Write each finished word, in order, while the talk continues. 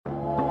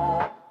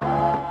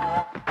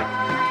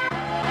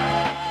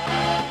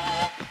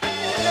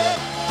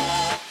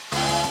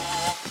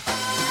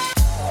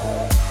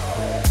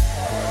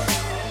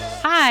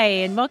Hi,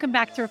 and welcome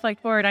back to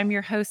Reflect Forward. I'm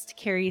your host,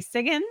 Carrie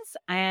Siggins,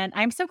 and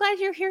I'm so glad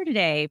you're here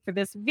today for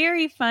this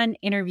very fun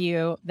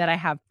interview that I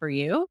have for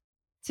you.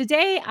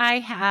 Today, I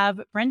have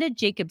Brenda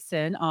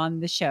Jacobson on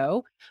the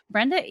show.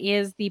 Brenda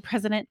is the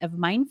president of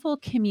Mindful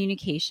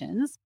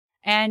Communications,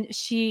 and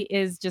she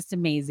is just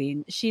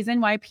amazing. She's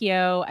in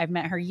YPO. I've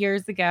met her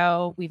years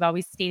ago. We've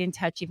always stayed in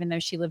touch, even though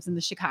she lives in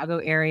the Chicago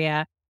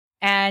area.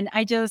 And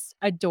I just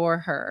adore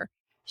her.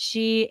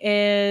 She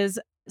is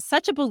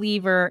such a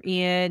believer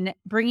in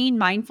bringing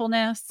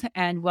mindfulness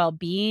and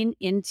well-being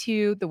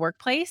into the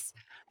workplace.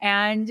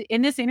 And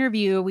in this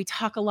interview, we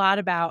talk a lot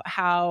about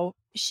how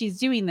she's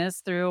doing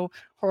this through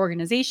her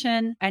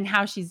organization and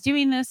how she's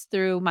doing this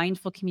through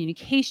mindful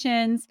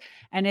communications.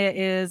 And it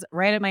is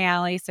right up my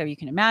alley. So you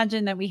can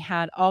imagine that we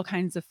had all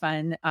kinds of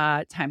fun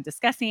time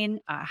discussing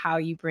how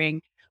you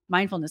bring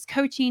mindfulness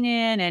coaching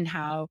in and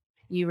how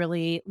you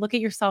really look at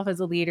yourself as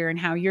a leader and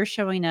how you're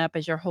showing up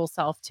as your whole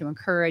self to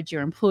encourage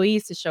your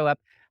employees to show up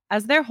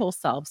as their whole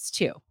selves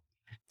too.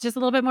 Just a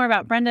little bit more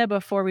about Brenda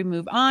before we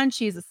move on.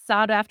 She's a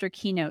sought after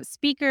keynote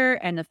speaker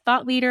and a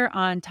thought leader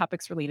on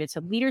topics related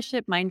to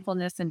leadership,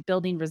 mindfulness, and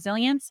building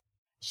resilience.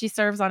 She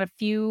serves on a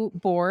few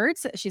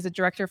boards. She's a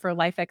director for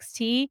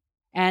LifeXT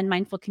and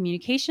Mindful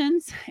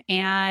Communications.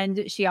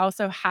 And she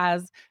also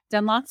has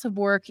done lots of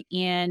work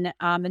in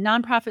the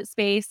nonprofit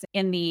space,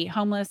 in the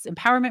Homeless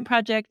Empowerment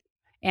Project,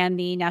 and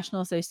the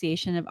National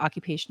Association of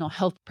Occupational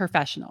Health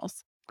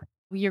Professionals.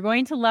 You're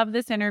going to love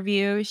this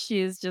interview.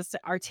 She's just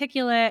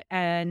articulate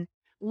and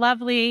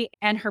lovely,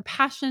 and her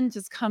passion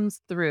just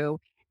comes through.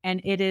 And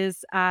it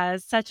is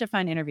such a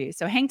fun interview.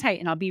 So hang tight,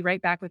 and I'll be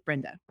right back with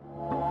Brenda.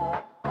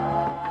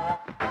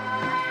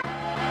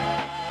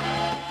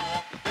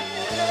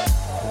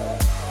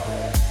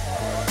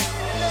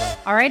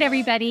 All right,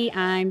 everybody,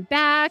 I'm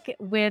back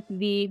with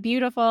the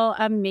beautiful,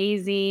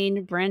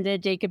 amazing Brenda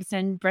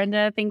Jacobson.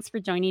 Brenda, thanks for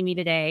joining me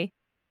today.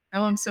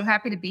 Oh, I'm so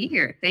happy to be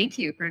here. Thank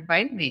you for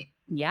inviting me.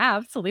 Yeah,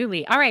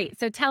 absolutely. All right,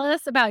 so tell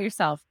us about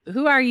yourself.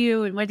 Who are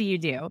you and what do you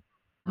do?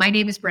 My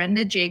name is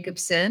Brenda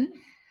Jacobson.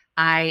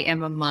 I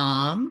am a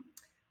mom.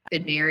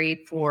 I've been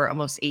married for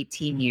almost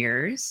 18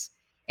 years,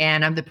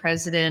 and I'm the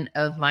president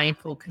of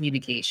Mindful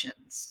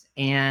Communications.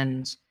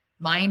 And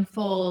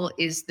Mindful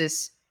is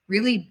this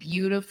really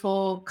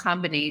beautiful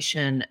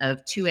combination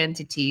of two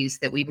entities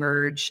that we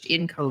merged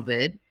in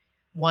COVID.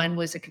 One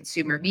was a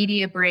consumer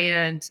media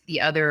brand, the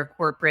other a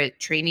corporate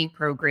training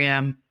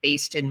program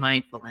based in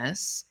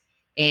mindfulness.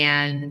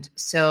 And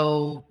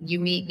so you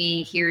meet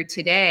me here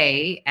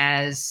today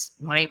as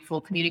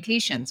Mindful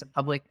Communications, a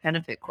public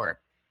benefit corp.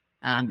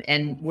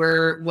 And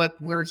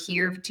what we're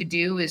here to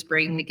do is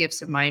bring the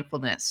gifts of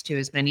mindfulness to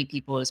as many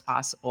people as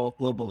possible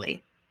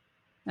globally.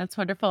 That's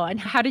wonderful. And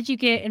how did you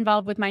get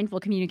involved with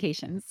Mindful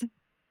Communications?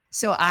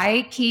 So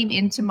I came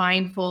into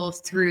Mindful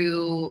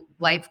through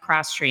Life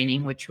Cross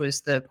Training, which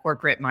was the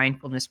corporate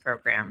mindfulness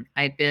program.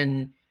 I'd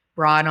been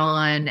brought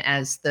on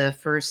as the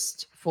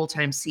first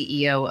full-time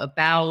CEO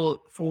about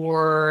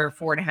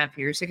 4.5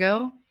 years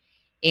ago.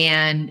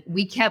 And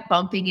we kept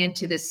bumping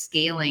into this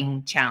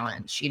scaling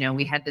challenge. You know,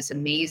 we had this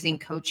amazing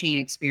coaching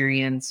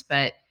experience,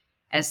 but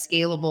as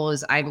scalable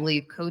as I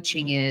believe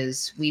coaching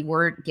is, we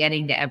weren't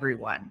getting to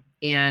everyone.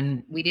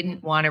 And we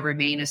didn't want to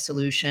remain a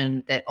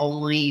solution that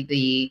only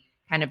the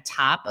kind of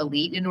top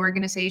elite in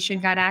organization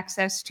got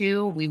access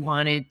to. We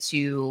wanted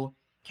to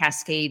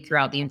cascade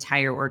throughout the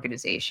entire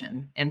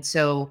organization. And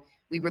so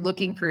we were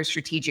looking for a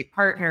strategic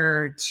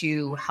partner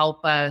to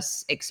help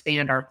us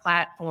expand our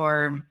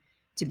platform,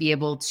 to be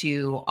able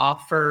to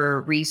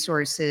offer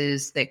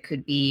resources that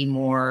could be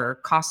more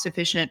cost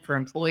efficient for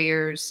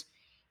employers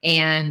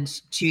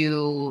and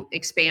to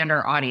expand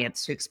our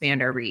audience, to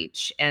expand our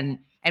reach. And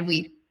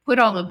we put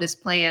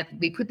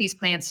these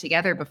plans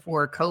together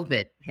before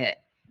COVID hit,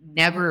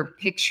 never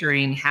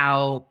picturing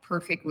how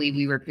perfectly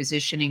we were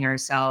positioning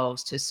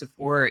ourselves to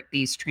support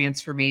these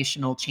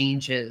transformational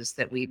changes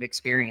that we've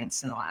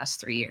experienced in the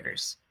last 3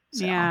 years.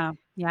 So Yeah.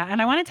 Yeah.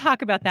 And I want to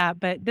talk about that,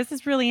 but this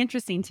is really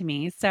interesting to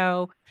me.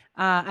 So,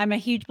 I'm a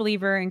huge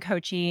believer in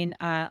coaching.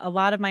 A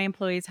lot of my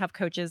employees have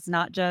coaches,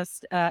 not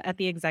just at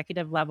the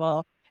executive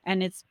level.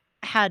 And it's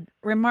had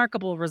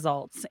remarkable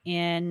results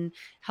in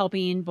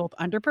helping both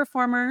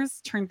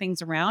underperformers turn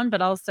things around,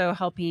 but also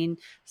helping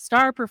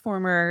star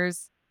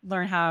performers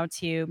learn how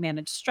to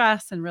manage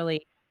stress and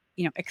really,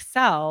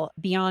 excel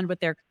beyond what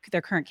their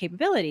current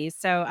capabilities.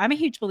 So I'm a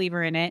huge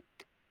believer in it.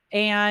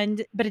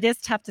 But it is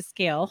tough to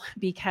scale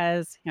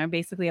because,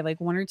 basically I have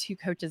like one or two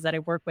coaches that I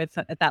work with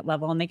at that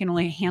level and they can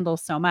only handle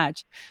so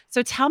much.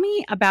 So tell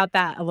me about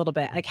that a little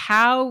bit. Like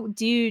how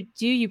do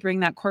you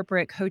bring that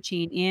corporate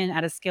coaching in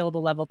at a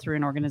scalable level through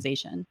an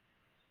organization?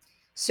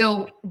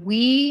 So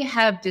we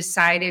have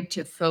decided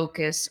to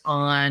focus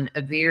on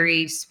a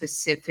very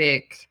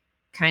specific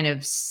kind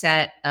of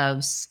set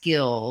of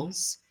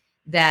skills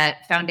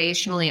that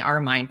foundationally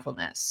are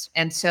mindfulness.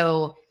 And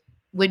so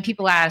when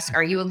people ask,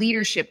 are you a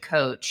leadership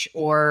coach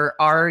or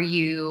are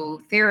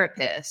you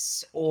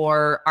therapists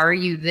or are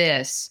you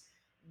this?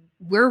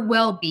 We're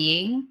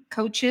well-being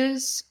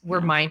coaches, we're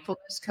Yeah.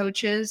 mindfulness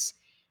coaches,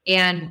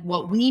 And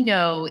what we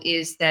know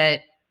is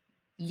that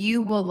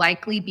you will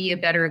likely be a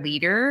better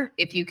leader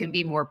if you can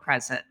be more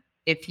present,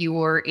 if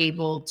you are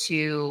able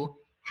to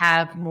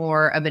have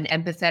more of an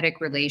empathetic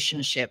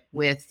relationship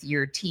with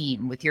your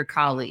team, with your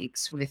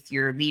colleagues, with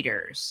your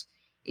leaders.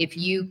 If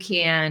you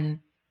can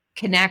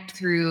connect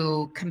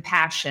through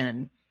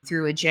compassion,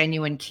 through a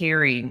genuine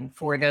caring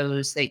for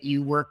those that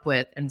you work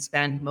with and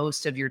spend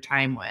most of your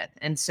time with.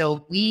 And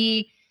so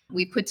we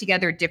put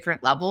together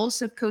different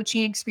levels of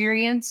coaching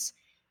experiences.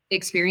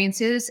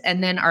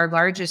 And then our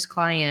largest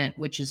client,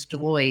 which is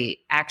Deloitte,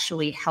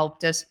 actually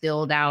helped us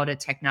build out a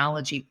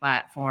technology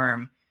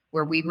platform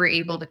where we were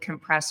able to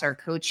compress our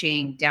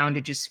coaching down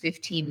to just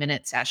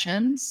 15-minute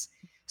sessions.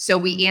 So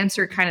we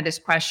answer kind of this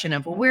question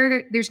of,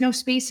 well, there's no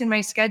space in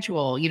my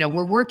schedule.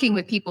 We're working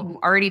with people who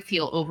already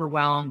feel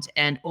overwhelmed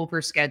and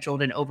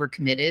overscheduled and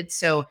overcommitted.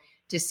 So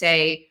to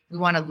say we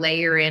want to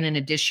layer in an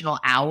additional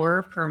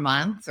hour per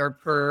month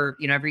or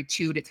every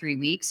 2 to 3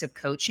 weeks of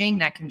coaching,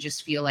 that can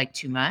just feel like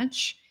too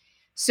much.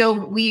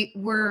 So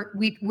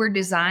we're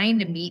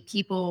designed to meet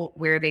people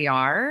where they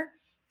are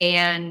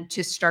and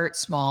to start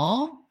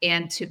small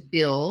and to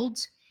build.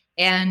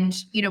 And,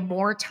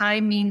 more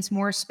time means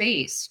more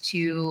space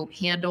to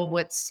handle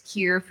what's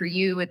here for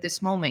you at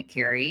this moment,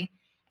 Carrie.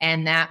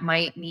 And that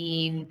might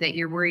mean that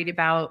you're worried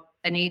about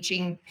an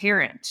aging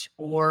parent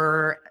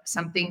or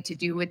something to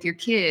do with your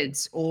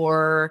kids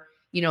or,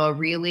 a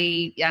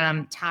really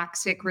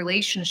toxic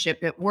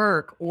relationship at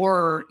work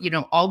or,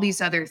 all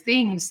these other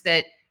things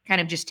that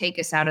kind of just take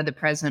us out of the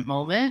present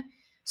moment.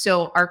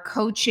 So our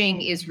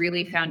coaching is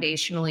really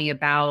foundationally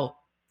about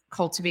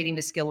cultivating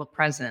the skill of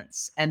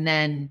presence and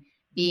then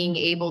being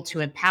able to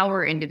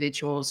empower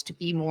individuals to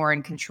be more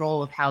in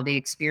control of how they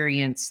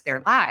experience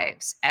their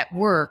lives at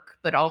work,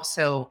 but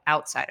also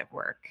outside of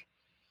work.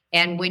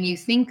 And when you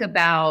think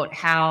about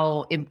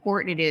how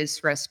important it is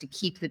for us to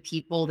keep the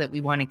people that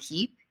we want to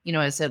keep,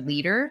 as a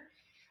leader,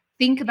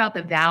 think about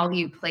the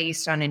value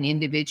placed on an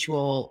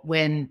individual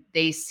when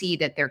they see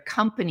that their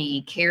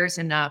company cares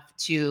enough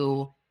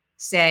to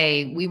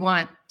say, we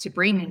want to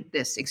bring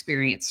this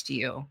experience to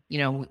you.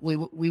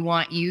 We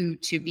want you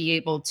to be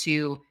able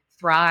to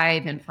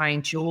thrive and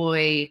find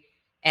joy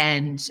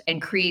and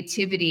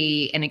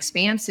creativity and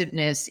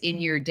expansiveness in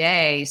your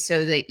day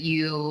so that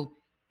you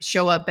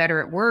show up better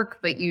at work,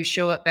 but you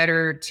show up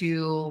better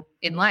too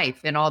in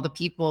life and all the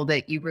people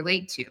that you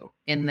relate to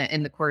in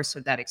the course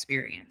of that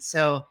experience.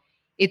 So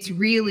it's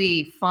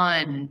really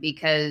fun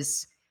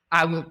because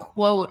I will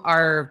quote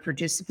our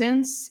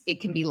participants,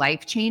 it can be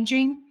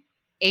life-changing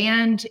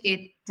and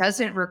it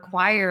doesn't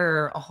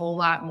require a whole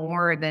lot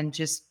more than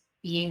just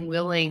being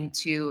willing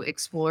to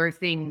explore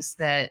things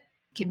that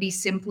can be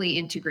simply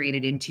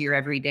integrated into your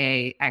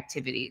everyday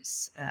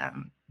activities.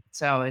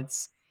 So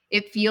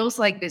it feels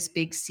like this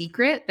big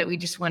secret that we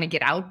just want to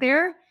get out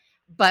there,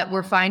 but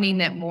we're finding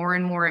that more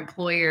and more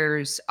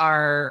employers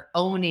are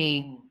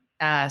owning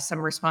some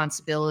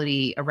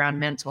responsibility around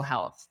mental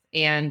health.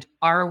 And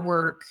our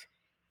work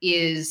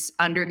is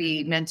under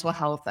the mental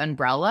health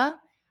umbrella,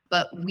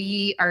 but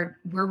we're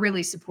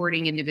really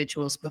supporting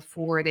individuals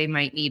before they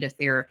might need a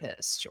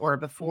therapist or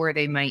before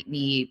they might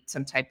need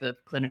some type of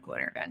clinical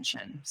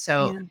intervention.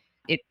 So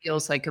it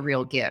feels like a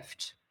real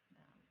gift.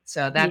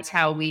 So that's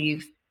how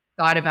we've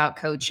thought about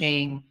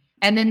coaching.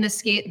 And then the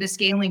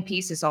scaling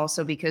piece is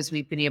also because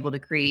we've been able to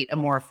create a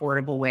more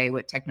affordable way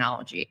with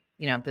technology.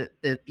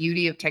 The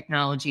beauty of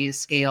technology is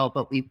scale,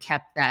 but we've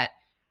kept that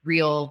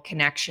real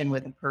connection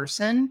with a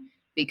person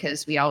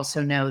because we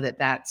also know that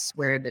that's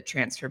where the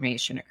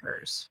transformation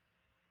occurs.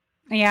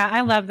 Yeah,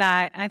 I love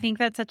that. I think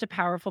that's such a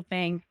powerful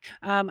thing.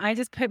 I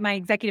just put my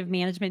executive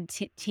management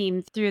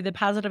team through the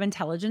Positive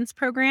Intelligence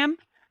program.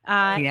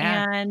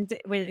 Yeah. And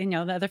with, the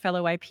other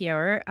fellow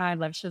YPOer, I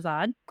love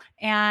Shazad.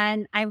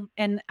 And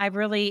I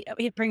really,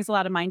 it brings a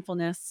lot of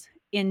mindfulness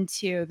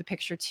into the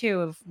picture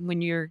too, of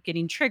when you're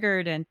getting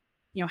triggered and,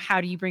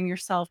 how do you bring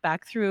yourself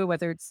back through,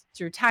 whether it's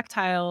through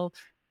tactile,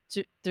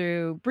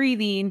 through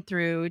breathing,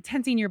 through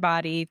tensing your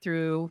body,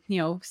 through,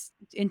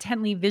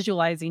 intently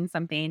visualizing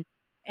something.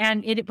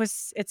 And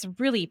it's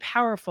really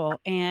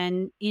powerful.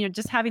 And,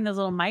 just having those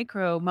little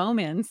micro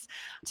moments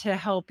to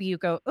help you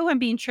go, oh, I'm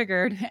being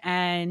triggered.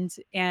 And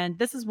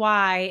this is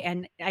why,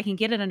 and I can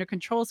get it under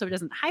control so it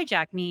doesn't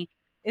hijack me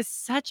is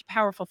such a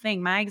powerful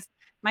thing. My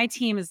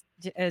team is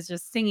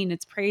just singing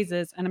its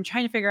praises. And I'm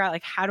trying to figure out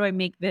like, how do I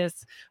make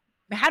this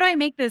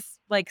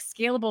like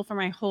scalable for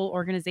my whole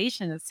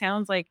organization? It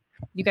sounds like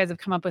you guys have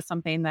come up with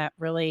something that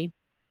really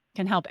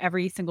can help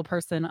every single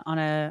person on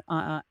at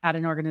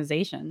an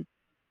organization.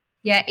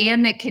 Yeah,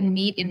 and that can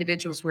meet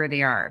individuals where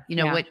they are.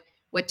 Yeah.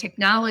 What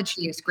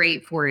technology is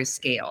great for is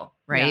scale,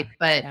 right? Yeah.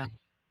 But Yeah.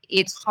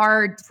 it's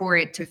hard for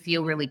it to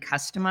feel really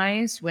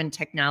customized when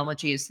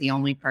technology is the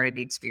only part of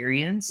the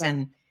experience. Yeah.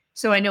 And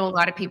so I know a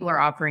lot of people are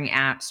offering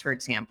apps, for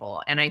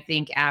example, and I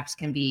think apps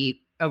can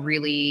be a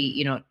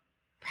really,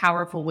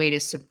 powerful way to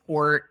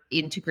support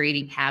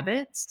integrating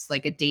habits,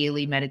 like a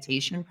daily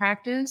meditation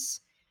practice.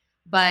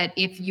 But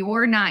if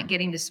you're not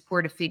getting the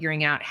support of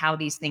figuring out how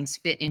these things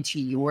fit into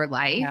your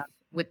life Yeah.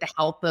 with the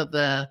help of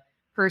a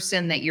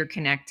person that you're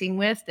connecting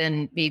with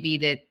and maybe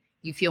that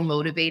you feel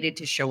motivated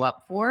to show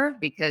up for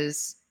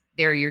because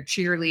they're your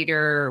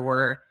cheerleader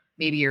or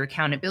maybe your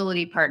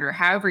accountability partner,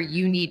 however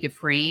you need to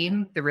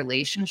frame the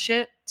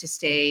relationship to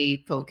stay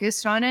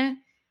focused on it.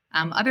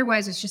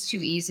 Otherwise, it's just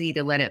too easy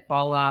to let it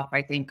fall off,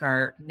 I think,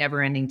 our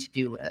never ending to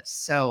do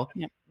list. So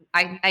Yeah.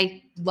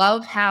 I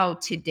love how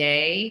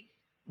today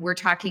we're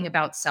talking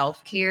about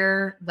self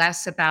care,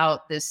 less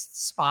about this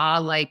spa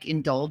like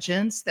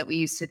indulgence that we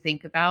used to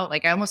think about.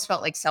 Like, I almost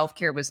felt like self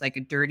care was like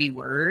a dirty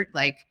word.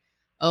 Like,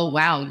 oh,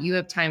 wow, you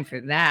have time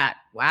for that.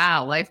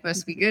 Wow, life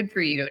must be good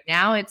for you.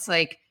 Now it's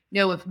like,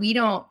 no, if we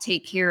don't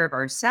take care of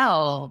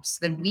ourselves,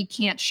 then we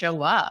can't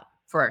show up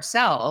for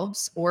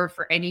ourselves or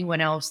for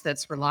anyone else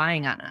that's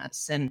relying on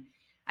us. And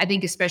I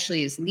think,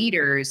 especially as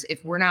leaders,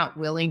 if we're not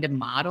willing to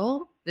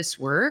model this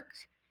work,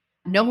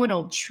 no one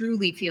will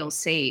truly feel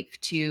safe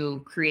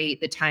to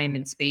create the time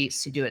and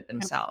space to do it Yep.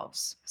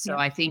 themselves. So Yep.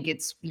 I think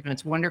it's,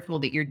 it's wonderful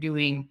that you're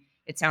doing,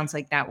 it sounds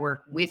like that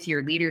work with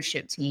your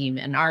leadership team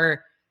and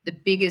our the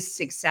biggest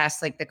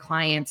success, like the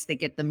clients that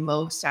get the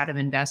most out of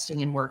investing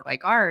in work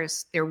like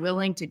ours, they're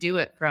willing to do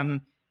it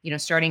from,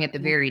 starting at the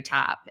Yep. very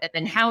top. And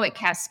then how it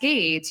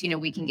cascades,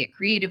 we can get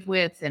creative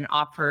with and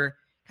offer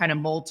kind of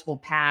multiple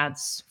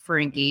paths for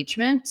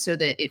engagement so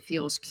that it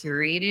feels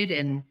curated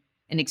and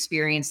an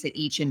experience that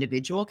each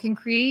individual can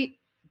create.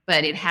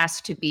 But it has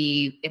to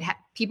be,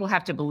 people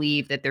have to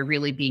believe that they're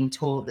really being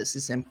told this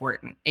is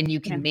important and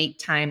you Yeah. can make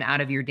time out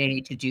of your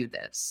day to do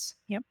this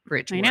Yep. for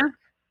it to I know. work.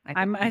 I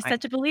think, I'm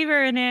such a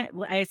believer in it.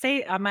 I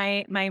say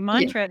my yeah,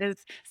 mantra is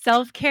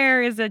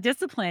self-care is a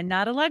discipline,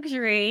 not a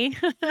luxury.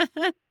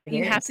 it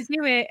You have to is.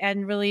 do it,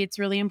 and really, it's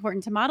really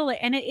important to model it,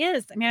 and it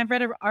is. I mean, I've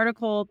read an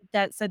article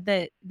that said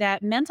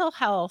that mental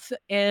health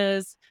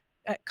is,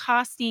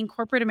 costing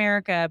corporate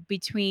America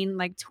between,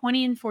 like,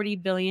 20 and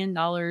 $40 billion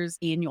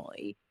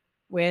annually,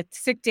 with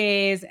sick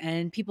days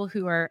and people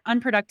who are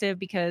unproductive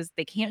because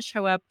they can't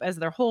show up as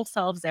their whole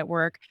selves at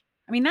work.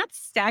 I mean, that's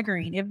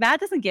staggering. If that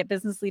doesn't get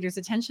business leaders'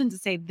 attention to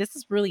say this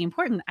is really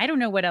important, I don't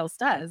know what else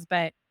does.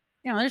 But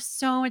there's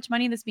so much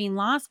money that's being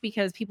lost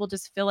because people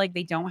just feel like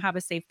they don't have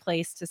a safe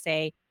place to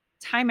say,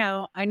 time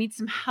out, I need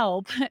some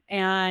help.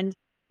 And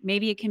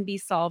maybe it can be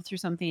solved through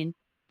something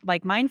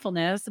like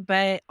mindfulness,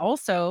 but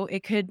also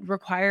it could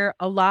require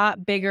a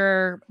lot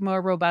bigger,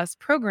 more robust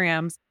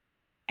programs.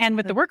 And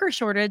with the worker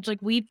shortage,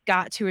 like, we've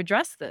got to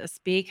address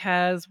this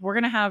because we're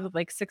going to have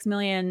like 6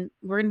 million,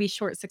 we're going to be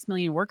short 6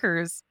 million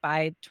workers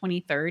by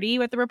 2030,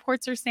 what the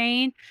reports are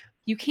saying.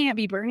 You can't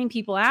be burning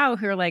people out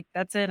who are like,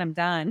 that's it, I'm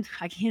done.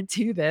 I can't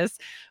do this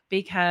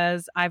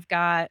because I've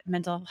got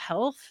mental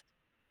health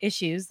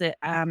issues that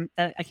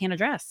I can't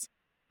address.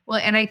 Well,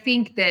 and I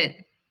think that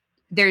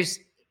there's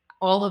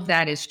all of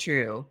that is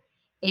true.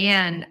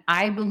 And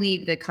I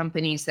believe the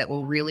companies that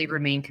will really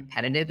remain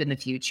competitive in the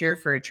future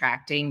for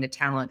attracting the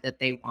talent that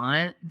they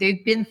want,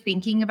 they've been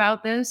thinking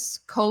about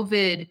this.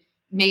 COVID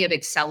may have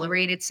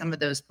accelerated some of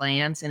those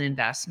plans and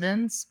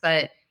investments,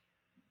 but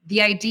the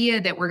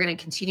idea that we're going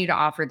to continue to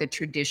offer the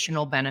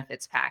traditional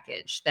benefits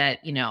package that,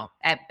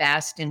 at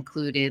best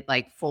included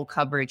like full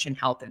coverage and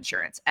health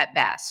insurance at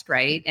best,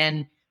 right?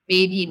 And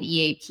maybe an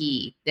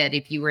EAP that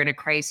if you were in a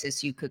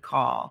crisis, you could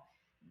call.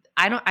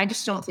 I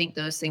just don't think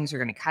those things are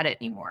going to cut it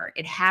anymore.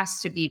 It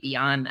has to be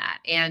beyond that.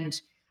 And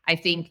I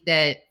think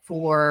that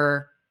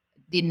for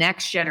the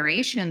next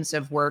generations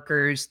of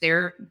workers,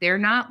 they're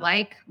not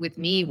like with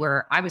me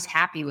where I was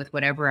happy with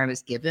whatever I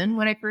was given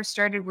when I first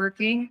started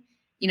working.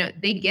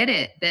 They get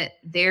it that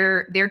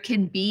there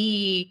can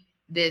be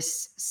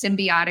this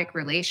symbiotic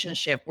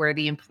relationship where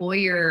the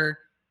employer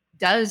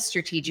does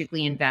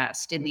strategically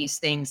invest in these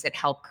things that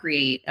help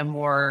create a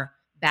more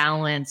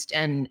balanced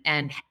and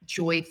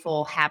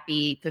joyful,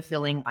 happy,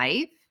 fulfilling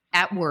life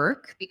at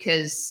work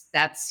because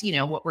that's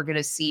what we're going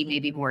to see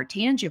maybe more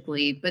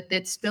tangibly, but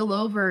that spill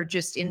over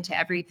just into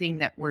everything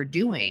that we're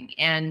doing.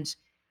 And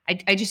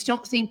I just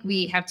don't think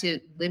we have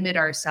to limit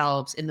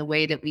ourselves in the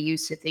way that we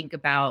used to think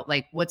about,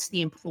 like, what's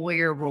the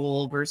employer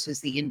role versus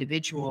the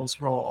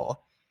individual's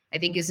role. I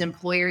think as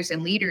employers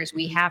and leaders,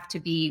 we have to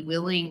be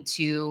willing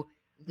to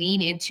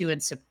lean into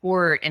and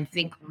support and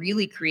think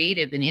really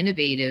creative and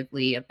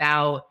innovatively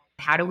about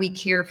how do we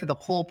care for the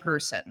whole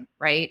person,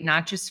 right?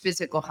 Not just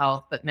physical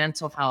health, but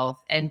mental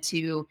health, and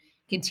to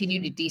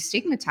continue to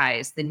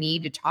destigmatize the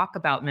need to talk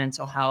about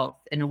mental health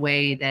in a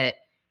way that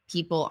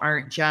people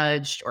aren't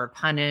judged or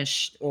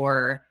punished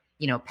or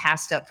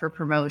passed up for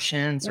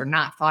promotions or Yep.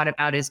 not thought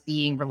about as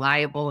being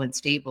reliable and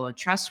stable and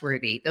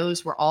trustworthy.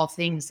 Those were all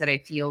things that I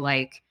feel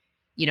like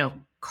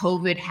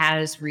COVID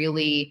has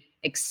really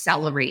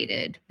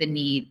accelerated the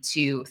need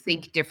to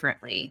think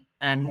differently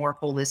and more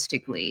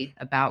holistically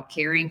about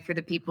caring for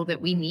the people that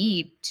we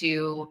need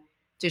to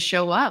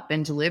show up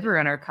and deliver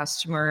on our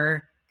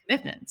customer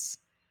commitments.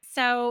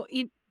 So,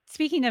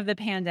 speaking of the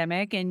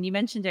pandemic, and you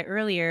mentioned it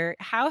earlier,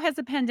 how has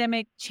the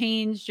pandemic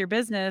changed your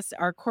business?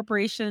 Are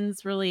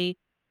corporations really,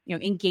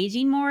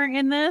 engaging more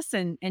in this?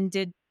 And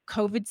did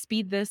COVID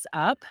speed this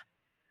up?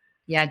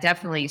 Yeah,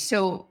 definitely.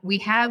 So we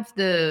have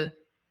the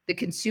the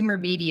consumer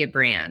media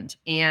brand.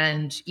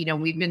 And,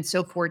 we've been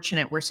so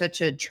fortunate. We're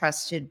such a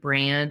trusted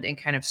brand and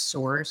kind of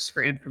source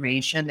for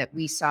information that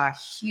we saw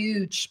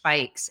huge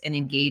spikes in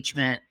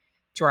engagement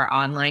to our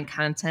online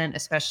content,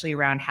 especially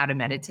around how to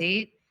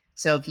meditate.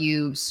 So if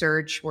you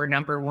search, we're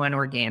number one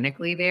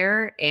organically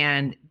there.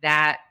 And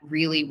that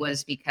really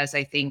was because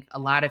I think a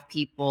lot of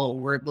people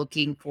were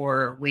looking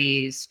for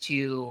ways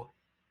to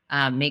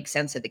make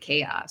sense of the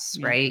chaos,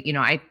 Yeah.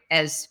 right?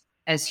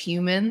 As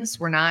humans,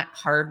 we're not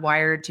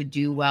hardwired to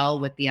do well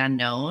with the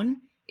unknown.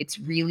 It's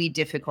really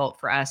difficult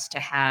for us to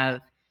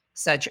have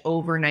such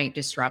overnight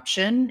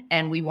disruption,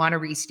 and we want to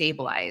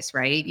restabilize,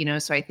 right?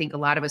 So I think a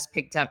lot of us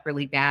picked up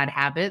really bad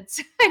habits.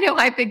 I know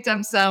I picked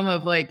up some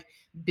of like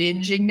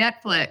binging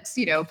Netflix,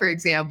 for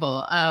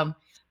example.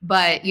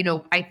 But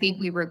I think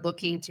we were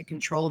looking to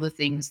control the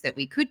things that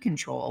we could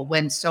control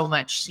when so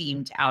much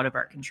seemed out of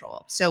our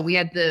control. So we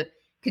had the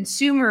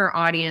consumer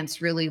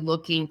audience really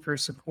looking for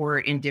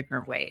support in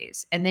different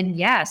ways. And then,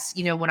 yes,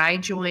 when I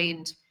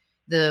joined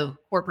the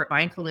corporate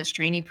mindfulness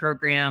training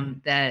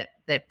program that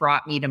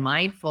brought me to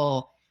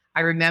Mindful,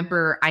 I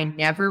remember I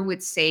never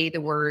would say the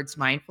words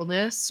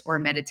mindfulness or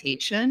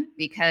meditation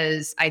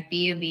because I'd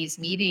be in these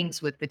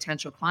meetings with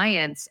potential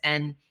clients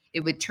and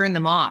it would turn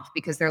them off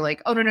because they're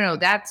like, oh, no,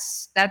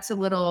 that's a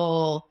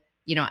little,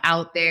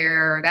 out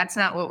there. That's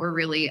not what we're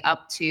really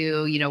up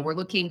to. We're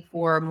looking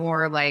for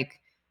more like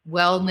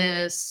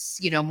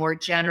wellness, more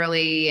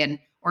generally, and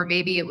or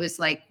maybe it was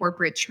like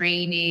corporate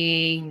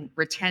training,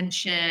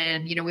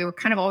 retention. We were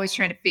kind of always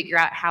trying to figure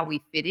out how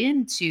we fit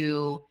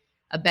into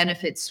a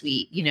benefit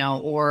suite,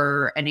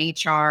 or an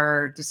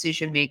HR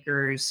decision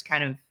makers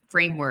kind of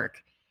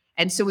framework.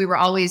 And so we were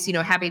always,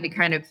 having to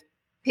kind of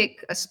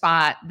pick a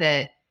spot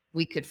that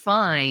we could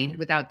find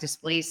without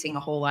displacing a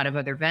whole lot of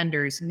other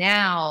vendors.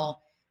 Now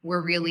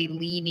we're really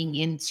leaning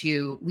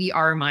into, we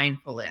are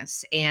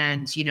mindfulness.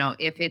 And,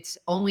 if it's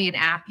only an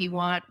app you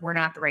want, we're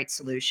not the right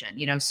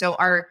solution, so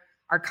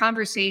our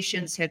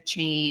conversations have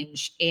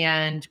changed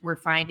and we're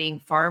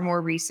finding far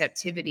more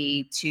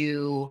receptivity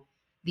to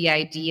the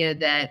idea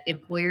that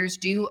employers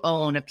do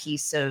own a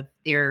piece of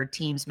their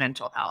team's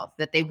mental health,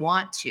 that they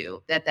want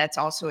to, that's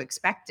also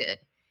expected.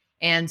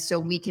 And so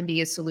we can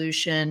be a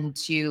solution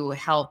to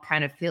help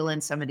kind of fill in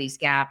some of these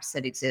gaps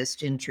that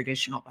exist in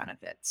traditional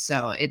benefits.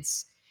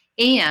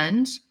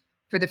 And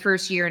for the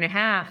first year and a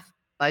half,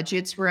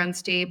 budgets were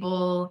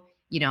unstable.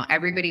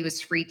 Everybody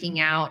was freaking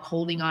out,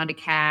 holding on to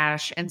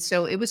cash. And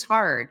so it was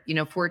hard.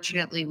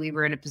 Fortunately, we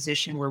were in a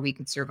position where we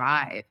could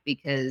survive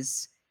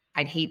because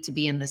I'd hate to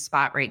be in this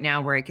spot right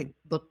now where I could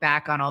look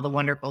back on all the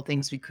wonderful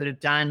things we could have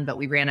done, but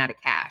we ran out of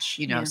cash,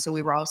 Yeah. So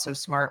we were also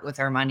smart with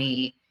our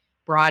money,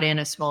 brought in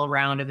a small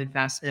round of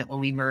investment when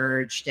we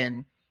merged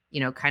and,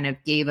 kind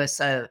of gave us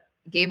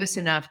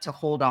enough to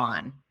hold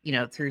on,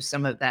 through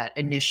some of that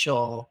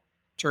initial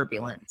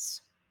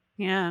turbulence.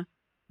 Yeah.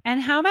 And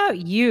how about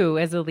you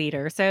as a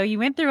leader? So you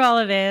went through all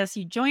of this,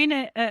 you joined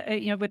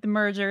with the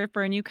merger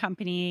for a new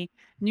company,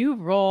 new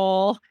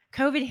role,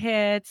 COVID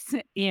hits,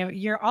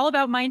 you're all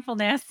about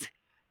mindfulness.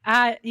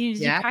 Did you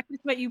Yeah. practice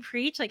what you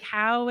preach? Like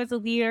how as a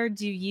leader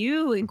do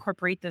you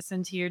incorporate this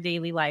into your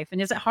daily life?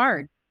 And is it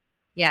hard?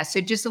 Yeah.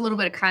 So just a little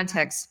bit of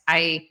context.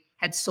 I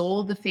had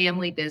sold the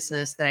family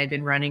business that I'd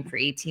been running for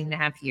 18 and a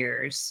half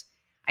years.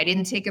 I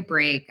didn't take a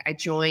break. I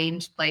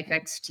joined Life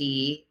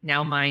XT,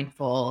 now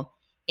Mindful,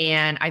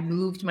 and I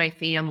moved my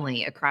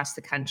family across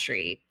the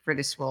country for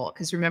this role.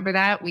 Because remember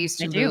that? We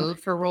used I to do. move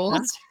for Yeah,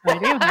 roles. I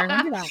do. I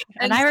remember that.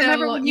 And And I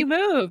remember so, when you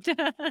moved.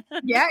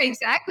 yeah,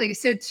 exactly.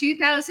 So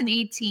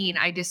 2018,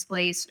 I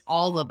displaced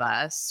all of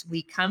us.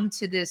 We come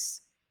to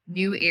this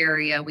new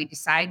area. We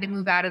decided to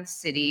move out of the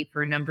city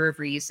for a number of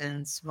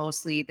reasons,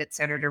 mostly that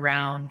centered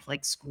around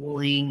like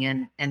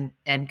schooling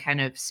and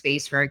kind of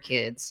space for our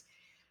kids.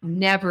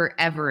 Never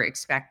ever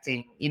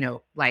expecting,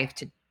 life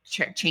to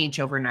change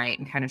overnight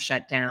and kind of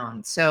shut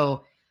down.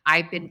 So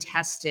I've been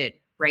tested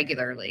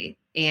regularly.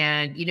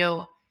 And,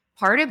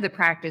 part of the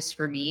practice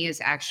for me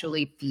is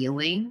actually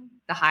feeling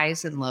the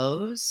highs and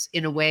lows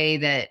in a way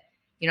that,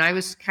 I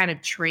was kind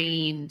of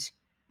trained,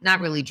 not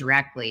really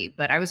directly,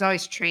 but I was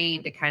always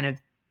trained to kind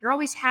of, you're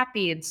always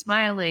happy and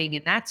smiling,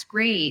 and that's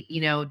great,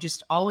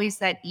 just always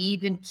that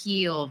even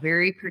keel,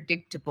 very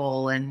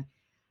predictable. And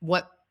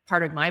what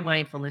part of my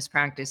mindfulness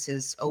practice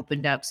has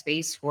opened up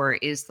space for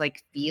is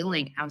like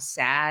feeling how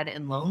sad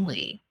and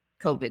lonely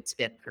COVID's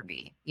been for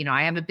me.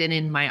 I haven't been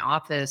in my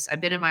office.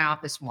 I've been in my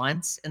office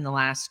once in the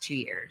last 2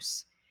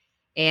 years.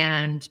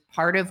 And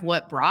part of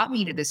what brought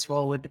me to this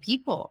role with the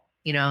people,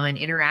 and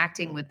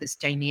interacting with this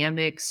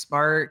dynamic,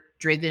 smart,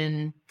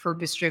 driven,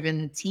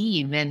 purpose-driven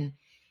team. And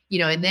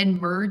then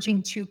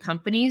merging two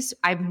companies,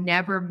 I've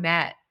never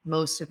met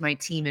most of my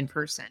team in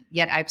person,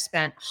 yet I've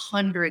spent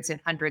hundreds and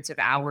hundreds of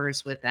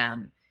hours with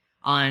them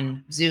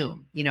on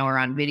Zoom, or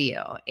on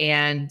video.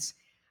 And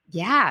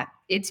yeah,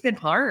 it's been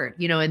hard,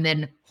 and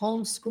then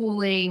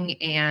homeschooling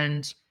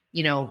and,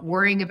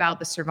 worrying about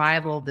the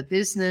survival of the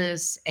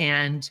business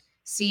and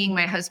seeing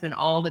my husband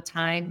all the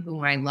time,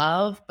 whom I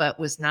love, but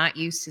was not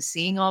used to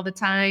seeing all the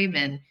time.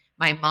 And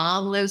my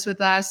mom lives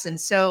with us. And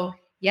so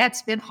Yeah,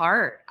 it's been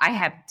hard. I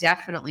have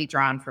definitely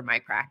drawn from my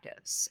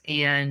practice,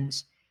 and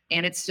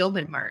it's still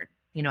been hard.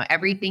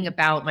 Everything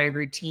about my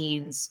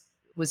routines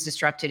was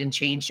disrupted and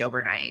changed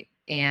overnight.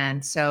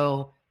 And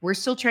so we're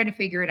still trying to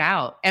figure it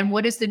out. And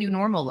what does the new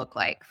normal look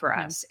like for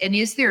Yeah. us? And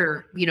is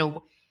there,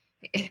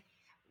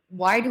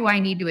 why do I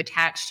need to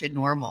attach to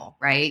normal,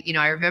 right?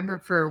 I remember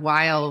for a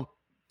while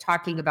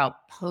talking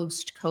about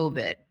post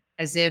COVID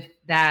as if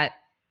that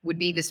would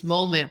be this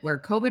moment where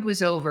COVID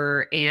was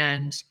over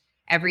and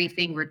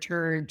everything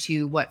returned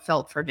to what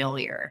felt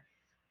familiar.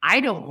 I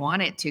don't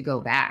want it to go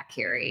back,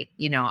 Carrie.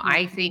 Yeah.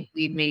 I think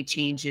we've made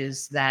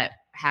changes that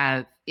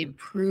have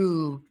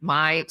improved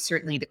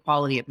certainly the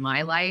quality of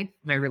my life,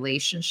 my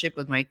relationship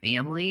with my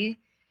family,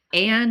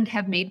 and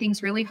have made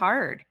things really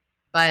hard.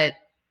 But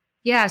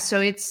yeah,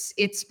 so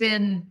it's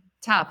been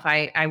tough.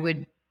 I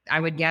would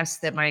guess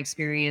that my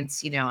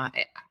experience,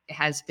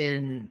 has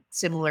been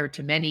similar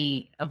to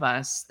many of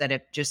us that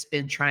have just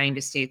been trying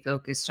to stay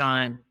focused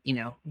on,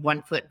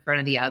 one foot in front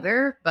of the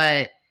other,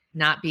 but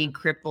not being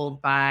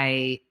crippled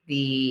by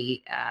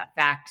the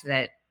fact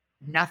that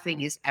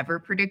nothing is ever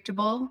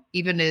predictable,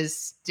 even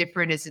as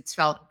different as it's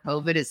felt.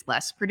 COVID is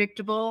less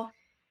predictable.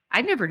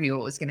 I never knew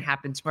what was going to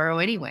happen tomorrow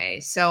anyway.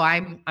 So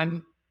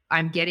I'm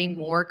getting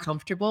more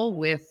comfortable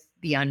with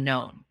the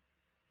unknown.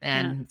 Yeah.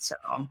 And so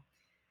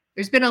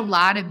there's been a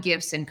lot of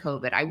gifts in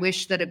COVID. I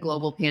wish that a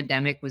global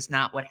pandemic was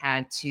not what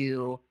had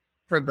to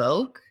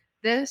provoke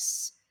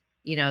this,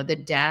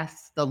 the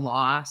death, the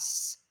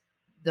loss,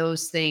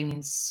 those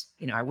things,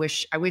 I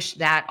wish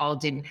that all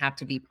didn't have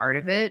to be part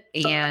of it.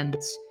 And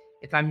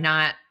if I'm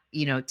not,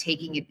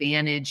 taking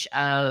advantage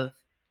of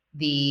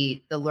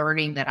the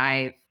learning that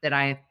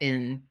I've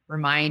been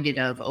reminded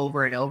of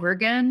over and over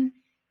again,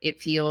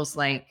 it feels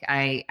like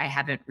I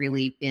haven't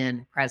really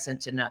been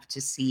present enough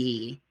to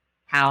see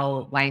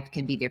how life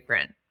can be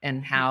different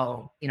and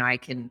how, I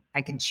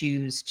can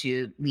choose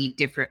to lead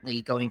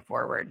differently going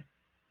forward.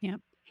 Yeah.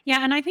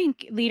 Yeah. And I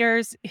think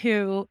leaders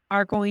who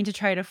are going to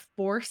try to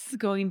force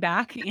going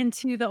back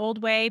into the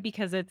old way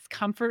because it's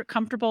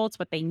comfortable, it's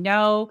what they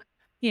know,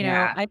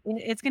 Yeah.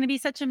 it's going to be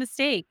such a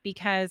mistake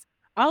because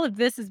all of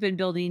this has been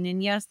building.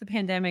 And yes, the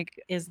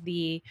pandemic is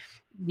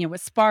what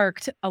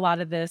sparked a lot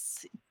of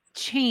this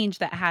change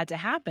that had to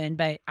happen.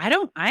 But I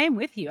am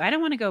with you. I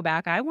don't want to go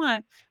back. I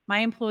want my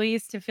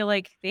employees to feel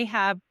like they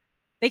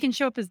can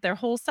show up as their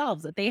whole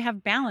selves, that they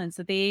have balance,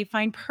 that they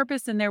find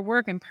purpose in their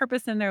work and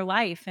purpose in their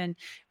life. And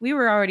we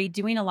were already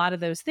doing a lot of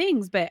those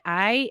things, but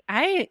I'm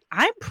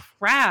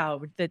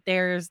proud that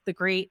there's the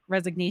great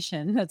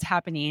resignation that's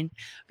happening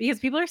because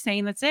people are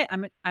saying that's it.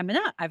 I'm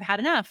enough. I've had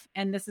enough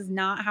and this is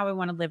not how I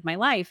want to live my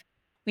life.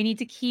 We need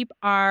to keep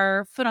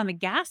our foot on the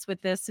gas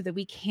with this so that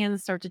we can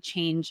start to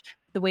change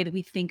the way that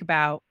we think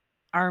about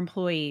our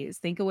employees,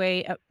 the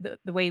way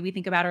we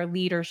think about our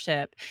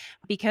leadership,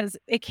 because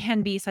it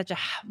can be such a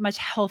much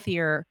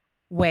healthier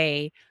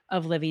way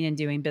of living and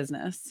doing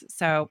business.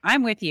 So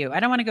I'm with you.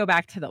 I don't want to go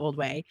back to the old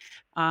way.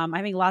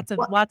 I think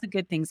Well, lots of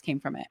good things came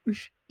from it.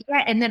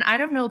 yeah. And then I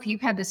don't know if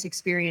you've had this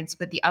experience,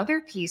 but the other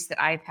piece that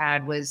I've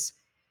had was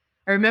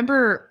I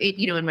remember it,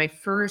 in my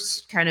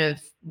first kind of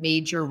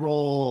major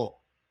role,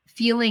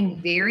 feeling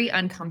very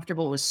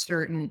uncomfortable with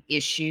certain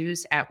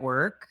issues at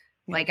work.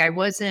 Yeah. Like I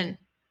wasn't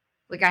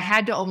like I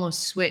had to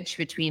almost switch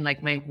between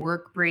like my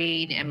work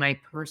brain and my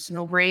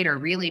personal brain, or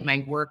really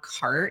my work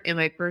heart and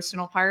my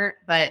personal heart.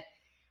 But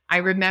I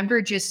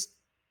remember just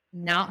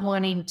not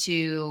wanting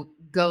to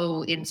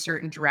go in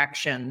certain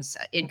directions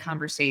in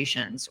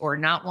conversations, or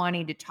not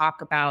wanting to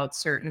talk about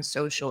certain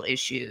social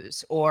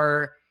issues,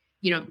 or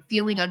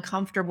feeling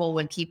uncomfortable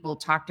when people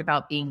talked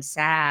about being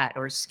sad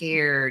or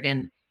scared,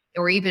 and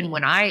or even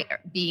when I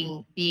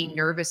being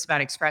nervous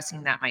about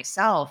expressing that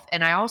myself.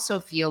 And I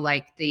also feel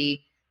like the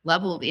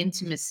level of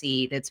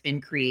intimacy that's been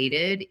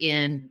created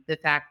in the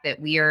fact that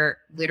we are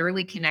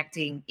literally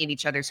connecting in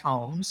each other's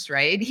homes,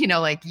 right?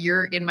 Like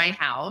you're in my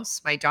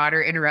house. My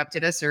daughter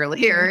interrupted us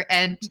earlier.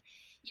 And,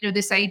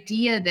 this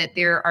idea that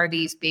there are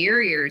these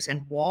barriers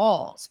and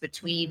walls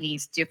between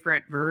these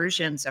different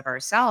versions of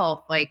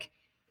ourselves, like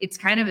it's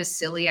kind of a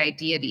silly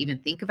idea to even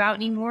think about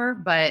anymore.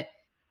 But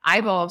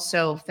I've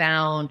also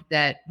found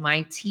that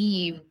my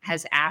team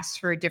has asked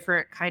for a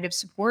different kind of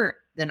support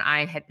than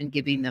I had been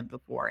giving them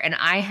before. And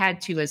I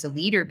had to, as a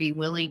leader, be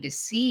willing to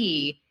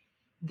see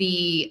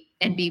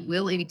and be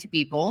willing to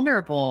be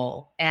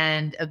vulnerable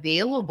and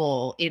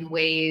available in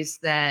ways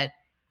that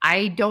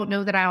I don't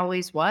know that I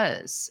always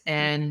was.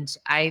 And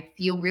I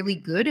feel really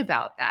good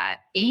about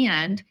that.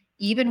 And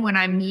even when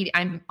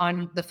I'm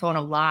on the phone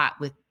a lot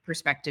with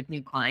prospective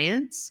new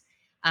clients,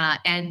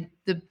 and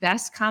the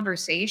best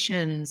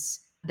conversations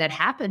that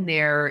happen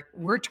there,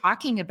 we're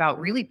talking about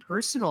really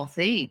personal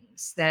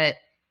things that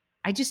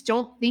I just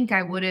don't think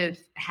I would have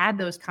had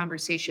those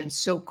conversations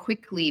so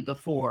quickly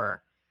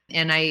before.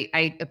 And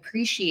I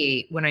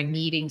appreciate when I'm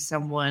meeting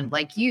someone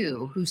like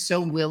you who's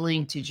so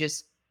willing to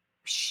just,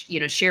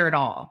 share it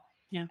all.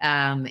 Yeah.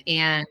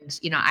 And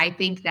I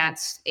think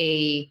that's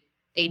a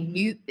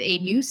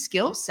new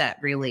skill set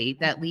really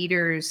that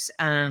leaders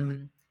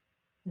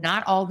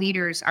not all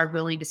leaders are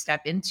willing to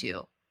step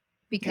into,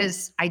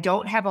 because I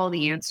don't have all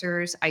the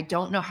answers. I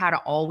don't know how to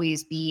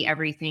always be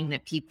everything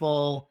that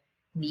people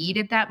need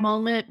at that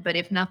moment. But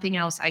if nothing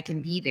else, I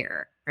can be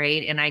there,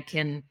 right? And I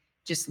can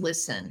just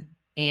listen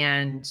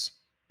and,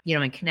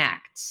 and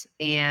connect.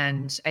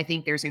 And I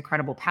think there's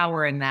incredible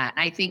power in that.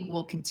 I think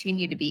we'll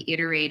continue to be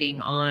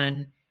iterating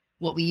on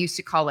what we used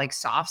to call like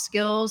soft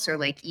skills or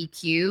like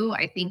EQ.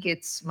 I think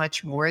it's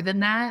much more than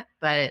that.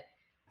 But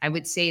I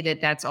would say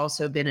that that's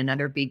also been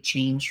another big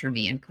change for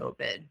me in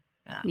COVID.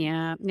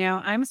 Yeah,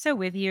 no, I'm so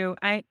with you.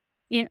 I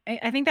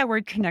think that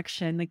word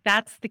connection, like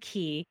that's the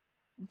key.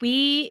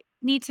 We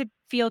need to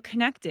feel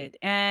connected,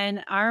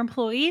 and our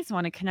employees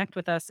want to connect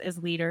with us as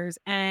leaders.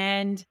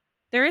 And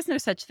there is no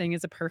such thing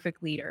as a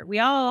perfect leader. We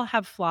all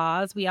have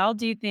flaws. We all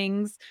do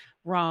things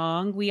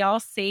wrong. We all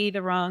say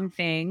the wrong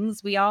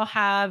things. We all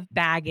have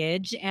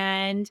baggage.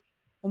 And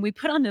when we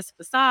put on this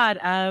facade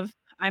of,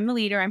 I'm the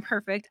leader, I'm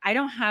perfect, I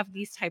don't have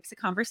these types of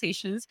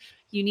conversations.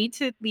 You need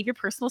to leave your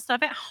personal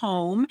stuff at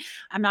home.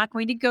 I'm not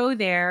going to go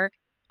there.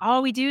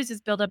 All we do is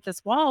just build up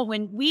this wall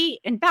when we,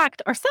 in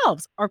fact,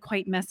 ourselves are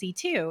quite messy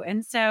too.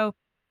 And so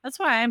that's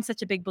why I'm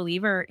such a big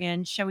believer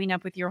in showing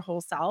up with your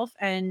whole self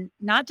and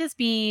not just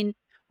being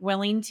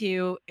willing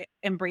to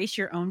embrace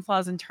your own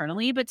flaws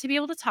internally, but to be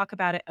able to talk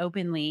about it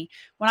openly.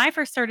 When I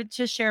first started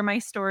to share my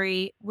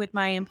story with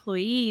my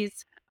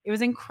employees, it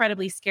was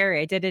incredibly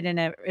scary. I did it in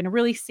a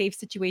really safe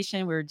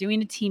situation. We were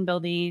doing a team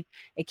building.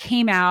 It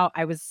came out.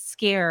 I was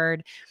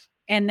scared.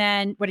 And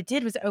then what it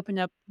did was open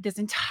up this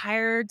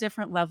entire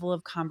different level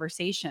of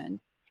conversation.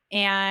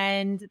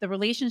 And the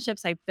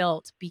relationships I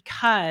built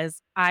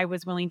because I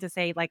was willing to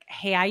say, like,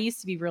 hey, I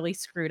used to be really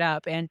screwed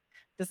up. And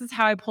this is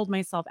how I pulled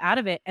myself out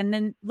of it. And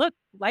then look,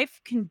 life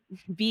can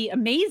be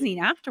amazing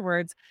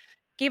afterwards.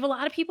 Gave a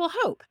lot of people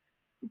hope.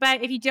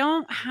 But if you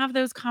don't have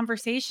those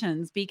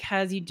conversations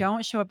because you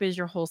don't show up as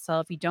your whole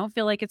self, you don't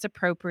feel like it's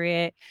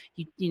appropriate,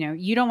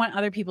 you don't want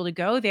other people to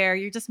go there,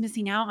 you're just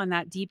missing out on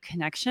that deep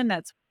connection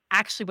that's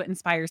actually what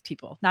inspires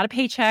people. Not a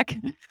paycheck,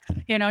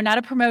 not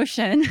a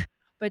promotion,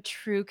 but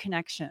true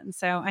connection.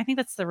 So I think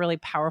that's the really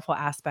powerful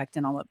aspect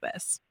in all of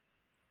this.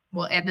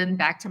 Well, and then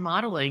back to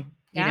modeling,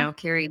 Yeah.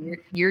 Carrie,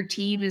 your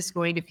team is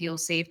going to feel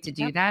safe to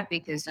do Yep. that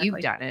because you've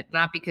Exactly. done it,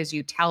 not because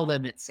you tell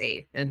them it's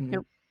safe. And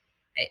Yep.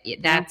 Yeah.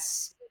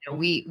 that's,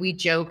 we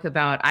joke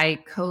about, I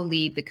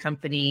co-lead the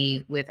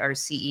company with our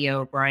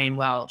CEO, Brian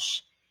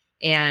Welsh,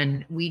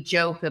 and we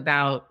joke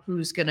about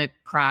who's going to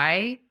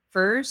cry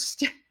first,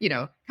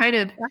 kind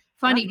of Yeah. Yeah.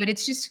 funny, but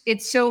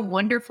it's so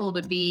wonderful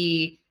to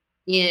be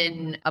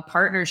in a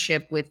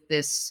partnership with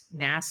this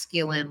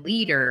masculine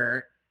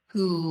leader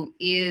who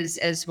is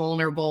as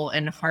vulnerable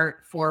and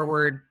heart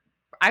forward,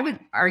 I would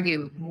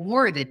argue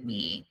more than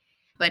me,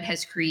 but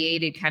has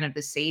created kind of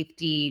the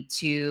safety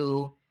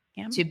to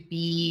Yeah.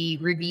 be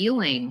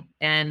revealing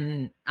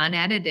and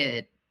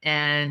unedited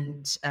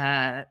and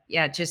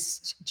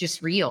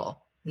just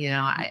real.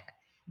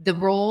 The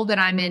role that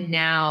I'm in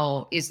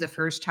now is the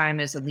first time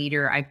as a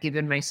leader I've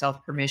given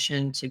myself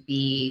permission to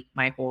be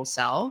my whole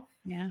self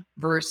Yeah.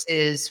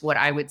 versus what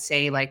I would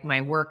say like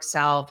my work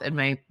self and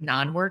my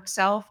non-work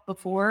self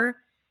before,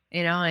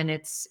 and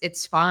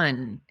it's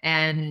fun.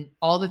 And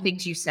all the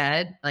things you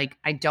said, like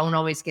I don't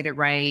always get it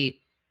right.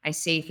 I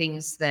say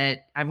things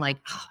that I'm like,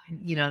 oh,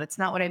 that's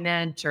not what I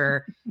meant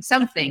or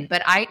something,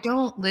 but I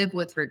don't live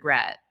with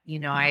regret.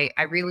 I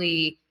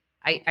really,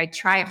 I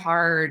try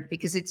hard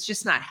because it's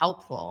just not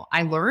helpful.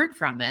 I learn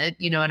from it,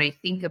 and I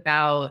think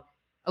about,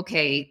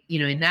 okay,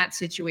 in that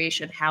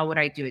situation, how would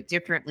I do it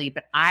differently?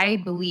 But I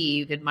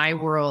believe in my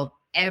world,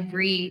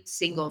 every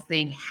single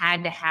thing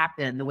had to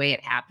happen the way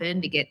it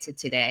happened to get to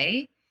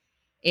today.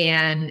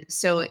 And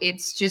so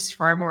it's just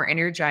far more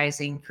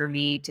energizing for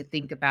me to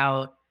think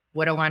about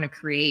what I want to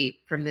create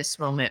from this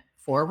moment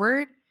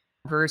forward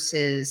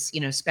versus,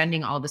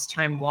 spending all this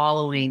time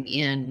wallowing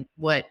in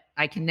what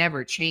I can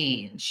never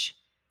change.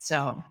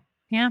 So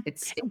Yeah.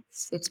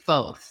 it's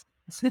both.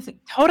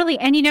 Totally.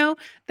 And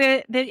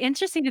the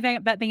interesting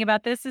thing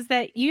about this is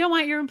that you don't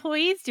want your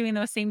employees doing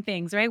those same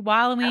things, right?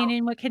 Wallowing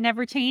in what can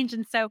never change.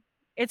 And so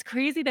it's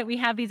crazy that we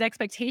have these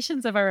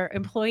expectations of our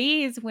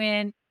employees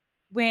when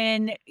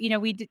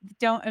we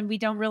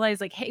don't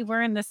realize like, hey,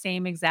 we're in the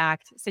same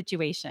exact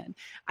situation.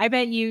 I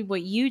bet you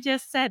what you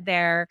just said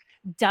there,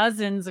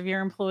 dozens of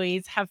your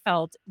employees have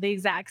felt the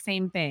exact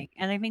same thing.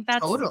 And I think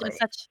that's just Totally.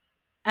 such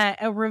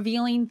a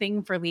revealing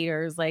thing for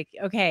leaders. Like,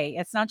 okay,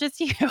 it's not just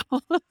you.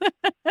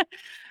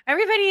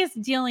 Everybody is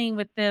dealing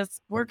with this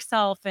work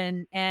self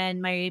and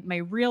my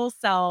real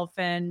self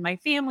and my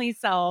family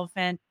self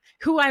and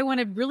who I want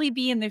to really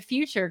be in the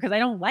future because I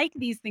don't like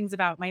these things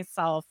about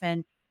myself.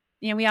 And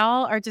we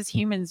all are just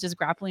humans just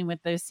grappling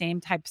with those same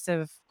types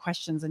of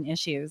questions and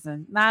issues.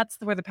 And that's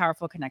where the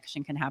powerful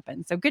connection can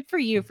happen. So good for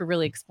you for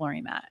really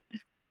exploring that.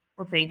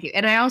 Well, thank you.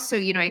 And I also,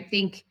 I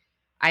think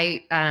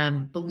I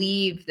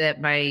believe that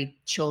my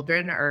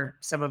children are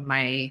some of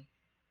my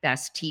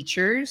best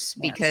teachers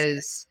Yes.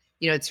 because,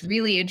 it's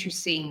really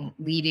interesting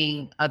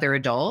leading other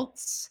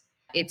adults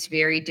It's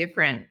very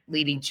different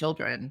leading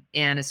children,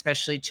 and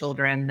especially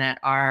children that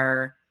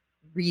are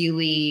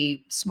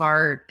really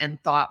smart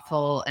and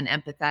thoughtful and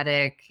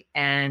empathetic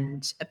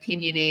and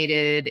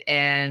opinionated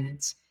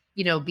and,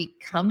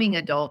 becoming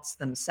adults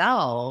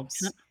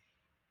themselves.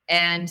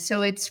 And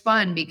so it's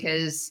fun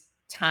because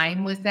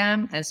time with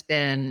them has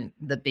been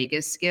the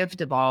biggest gift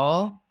of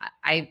all.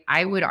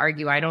 I would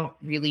argue I don't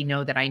really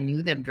know that I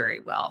knew them very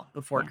well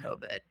before Yeah.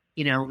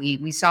 COVID.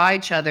 We saw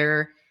each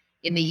other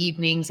in the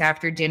evenings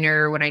after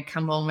dinner when I'd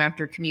come home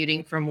after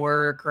commuting from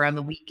work or on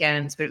the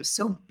weekends, but it was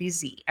so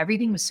busy.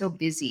 Everything was so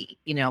busy,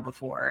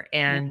 before.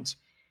 Yeah. And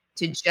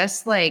to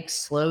just like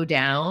slow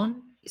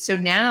down. So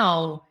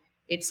now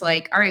it's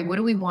like, all right, what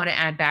do we want to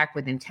add back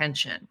with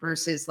intention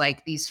versus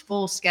like these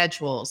full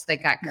schedules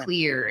that got Yeah.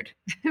 cleared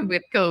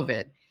with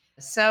COVID.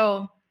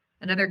 So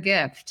another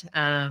gift.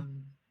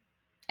 And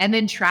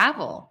then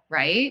travel,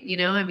 right?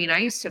 I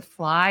used to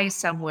fly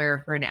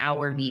somewhere for an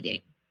hour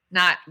meeting,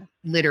 not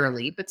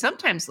literally, but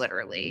sometimes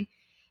literally.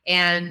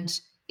 And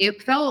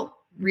it felt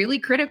really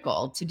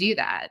critical to do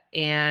that.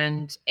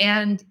 And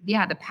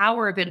yeah, the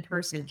power of in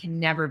person can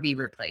never be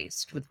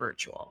replaced with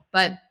virtual.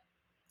 But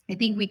I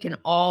think we can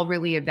all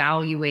really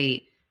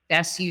evaluate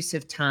best use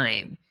of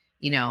time,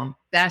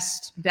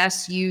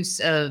 best use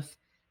of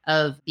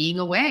being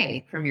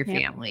away from your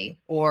Yep. family,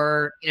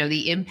 or,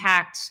 the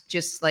impact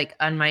just like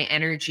on my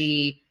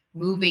energy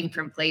moving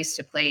from place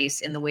to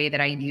place in the way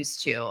that I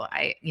used to.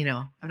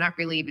 I'm not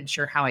really even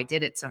sure how I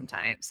did it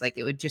sometimes. Like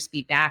it would just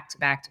be back to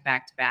back to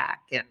back to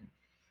back. And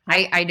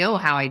Yep. I know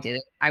how I did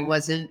it. I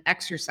wasn't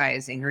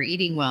exercising or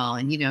eating well.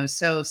 And,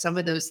 so some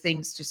of those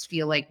things just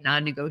feel like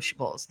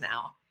non-negotiables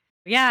now.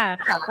 Yeah.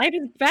 Life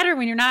is better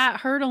when you're not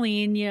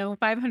hurtling,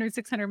 500,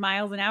 600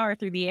 miles an hour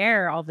through the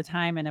air all the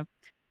time in a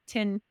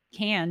tin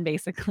can,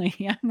 basically.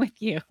 I'm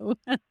with you.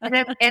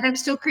 And I'm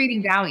still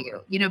creating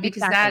value, because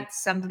Exactly.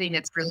 that's something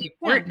that's really Yeah,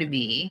 important to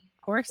me.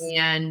 of course.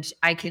 And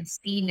I can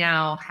see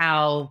now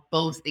how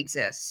both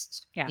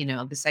exist, Yeah.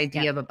 this Yeah.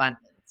 idea of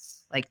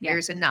abundance. Like Yeah.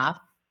 there's enough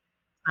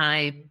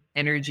time,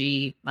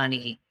 energy,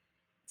 money.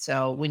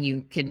 So when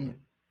you can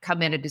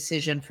come at a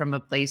decision from a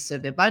place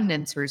of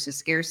abundance versus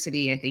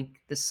scarcity, I think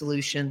the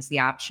solutions, the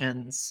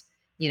options,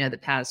 the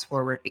paths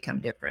forward become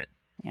different.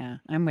 Yeah.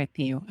 I'm with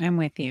you. I'm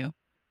with you.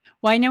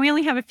 Well, I know we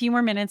only have a few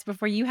more minutes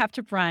before you have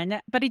to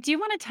run, but I do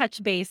want to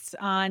touch base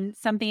on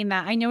something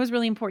that I know is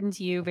really important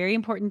to you, very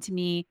important to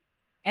me,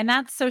 and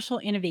that's social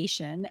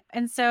innovation.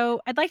 And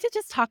so I'd like to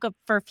just talk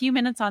for a few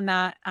minutes on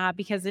that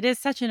because it is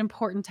such an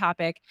important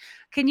topic.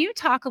 Can you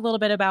talk a little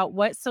bit about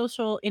what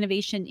social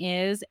innovation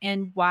is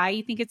and why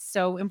you think it's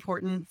so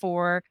important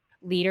for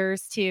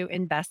leaders to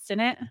invest in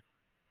it?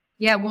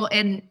 Yeah, well,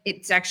 and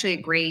it's actually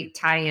a great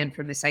tie-in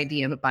from this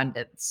idea of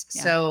abundance.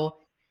 Yeah. So,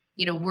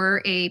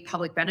 we're a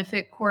public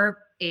benefit corp,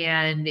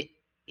 and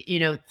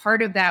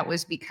part of that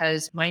was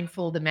because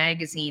Mindful the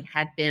magazine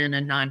had been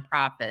a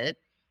nonprofit,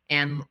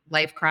 and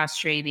Life Cross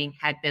Training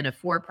had been a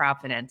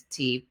for-profit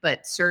entity,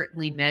 but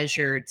certainly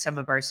measured some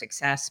of our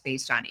success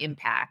based on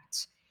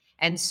impact.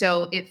 And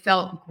so it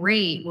felt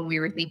great when we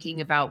were thinking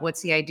about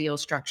what's the ideal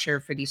structure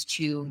for these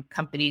two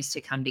companies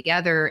to come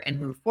together and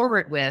move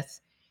forward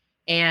with.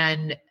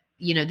 And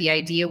the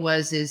idea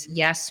is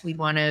yes, we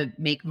want to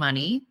make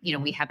money.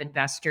 We have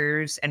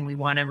investors and we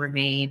want to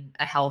remain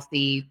a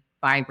healthy,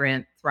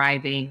 vibrant,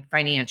 thriving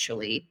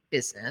financially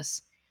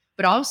business.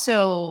 But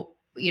also,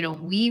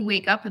 we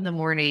wake up in the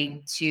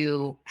morning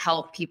to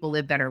help people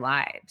live better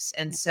lives.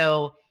 And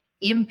so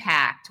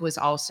impact was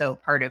also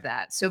part of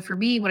that. So for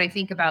me, when I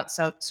think about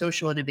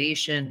social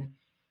innovation,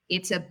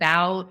 it's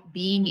about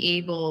being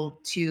able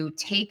to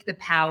take the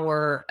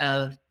power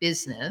of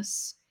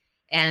business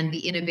and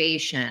the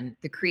innovation,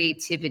 the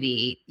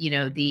creativity,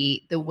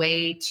 the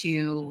way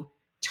to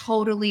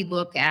totally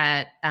look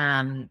at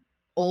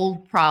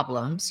old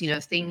problems,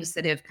 things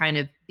that have kind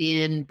of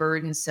been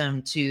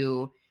burdensome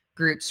to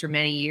groups for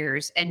many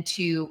years, and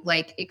to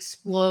like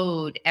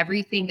explode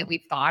everything that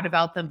we've thought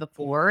about them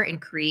before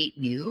and create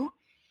new.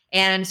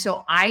 And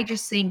so I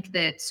just think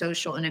that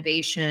social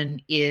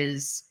innovation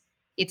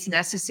it's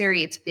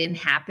necessary. It's been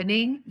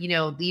happening.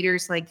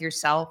 Leaders like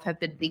yourself have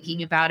been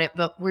thinking about it,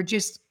 but we're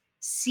just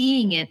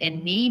seeing it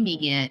and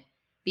naming it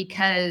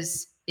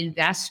because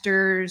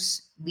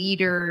investors,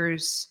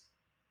 leaders,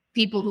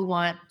 people who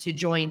want to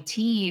join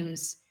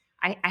teams,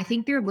 I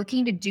think they're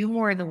looking to do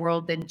more in the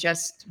world than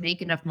just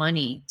make enough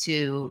money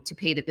to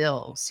pay the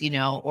bills,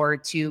 or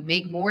to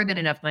make more than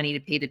enough money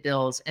to pay the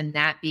bills, and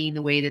that being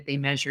the way that they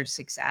measure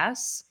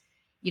success.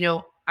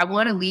 I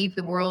want to leave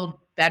the world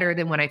better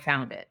than when I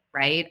found it,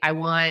 right? I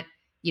want,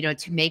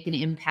 to make an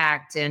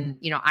impact. And,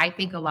 I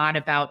think a lot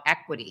about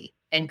equity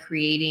and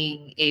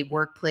creating a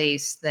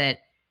workplace that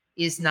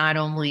is not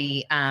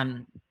only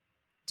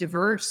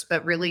diverse,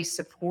 but really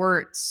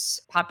supports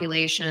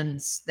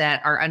populations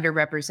that are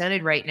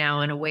underrepresented right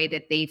now in a way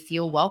that they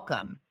feel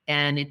welcome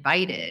and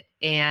invited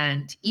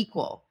and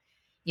equal.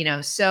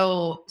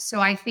 So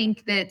I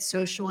think that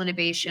social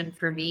innovation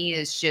for me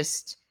is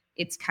just,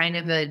 it's kind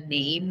of a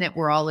name that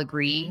we're all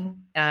agreeing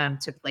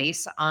to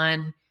place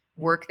on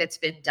work that's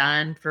been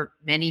done for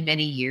many,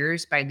 many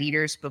years by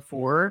leaders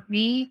before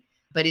me,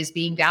 but is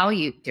being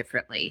valued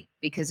differently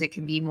because it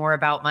can be more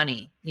about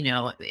money,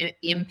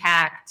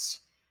 impact,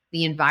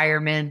 the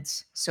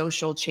environment,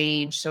 social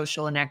change,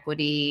 social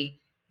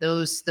inequity.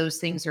 Those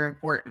things are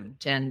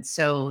important. And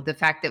so the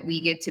fact that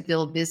we get to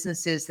build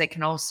businesses that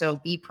can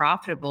also be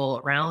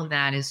profitable around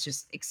that is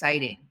just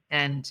exciting.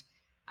 And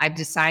I've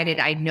decided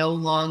I no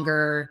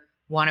longer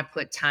want to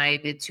put time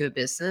into a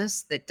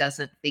business that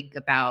doesn't think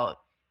about,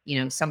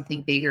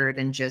 something bigger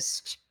than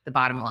just the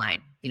bottom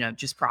line,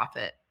 just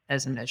profit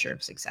as a measure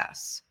of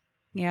success.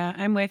 Yeah,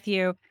 I'm with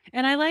you.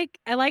 And I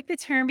like the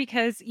term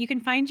because you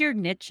can find your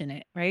niche in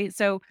it, right?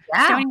 So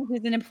Yeah. Stony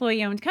is an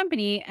employee-owned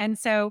company. And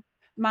so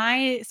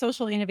my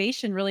social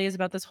innovation really is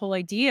about this whole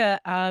idea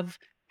of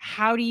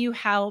how do you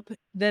help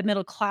the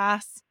middle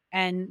class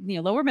and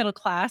lower middle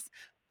class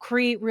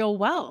create real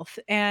wealth.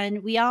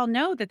 And we all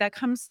know that that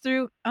comes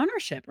through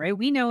ownership, right?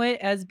 We know it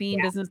as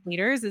being business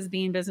leaders, as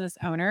being business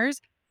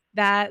owners,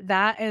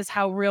 that is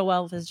how real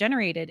wealth is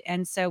generated.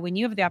 And so when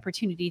you have the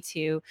opportunity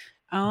to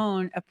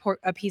own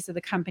a piece of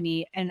the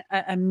company and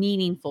a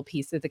meaningful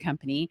piece of the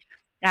company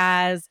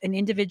as an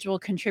individual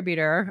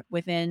contributor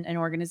within an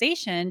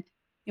organization,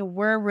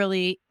 we're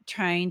really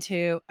trying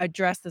to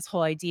address this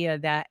whole idea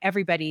that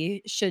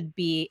everybody should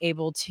be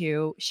able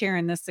to share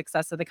in the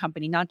success of the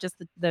company, not just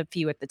the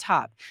few at the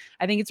top.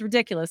 I think it's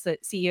ridiculous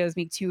that CEOs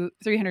make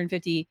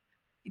 350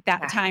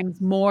 that Yeah.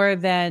 times more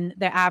than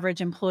the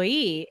average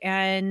employee.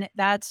 And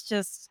that's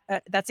just,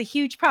 that's a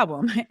huge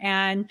problem.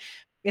 And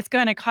it's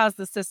going to cause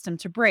the system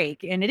to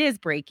break, and it is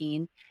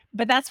breaking.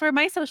 But that's where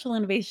my social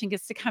innovation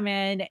gets to come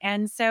in.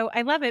 And so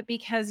I love it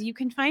because you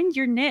can find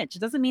your niche. It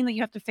doesn't mean that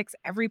you have to fix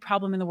every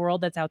problem in the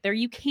world that's out there.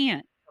 You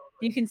can't.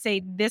 You can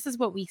say, this is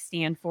what we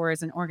stand for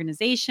as an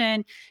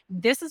organization.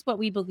 This is what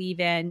we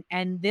believe in.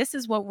 And this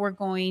is what we're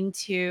going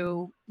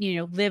to,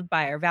 live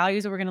by, our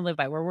values that we're going to live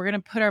by, where we're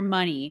going to put our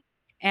money.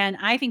 And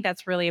I think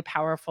that's really a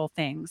powerful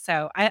thing.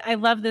 So I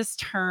love this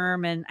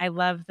term, and I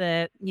love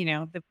the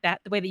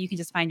way that you can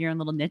just find your own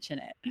little niche in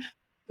it.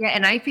 Yeah.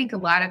 And I think a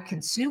lot of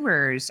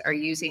consumers are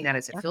using that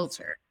as a Yes.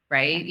 filter,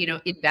 right?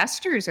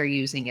 Investors are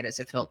using it as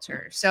a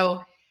filter.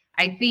 So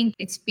I think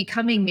it's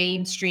becoming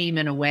mainstream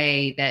in a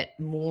way that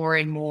more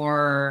and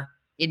more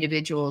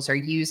individuals are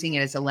using it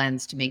as a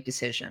lens to make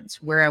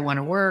decisions where I want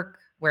to work,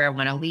 where I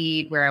want to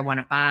lead, where I want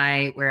to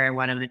buy, where I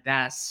want to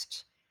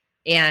invest.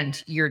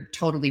 And you're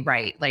totally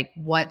right. Like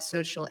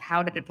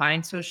how to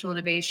define social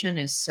innovation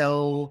is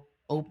so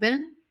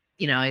open.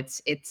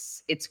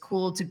 It's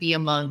cool to be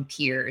among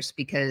peers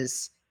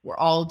because we're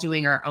all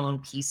doing our own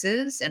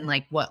pieces, and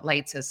like what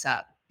lights us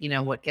up,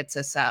 what gets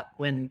us up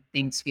when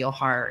things feel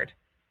hard,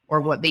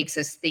 or what makes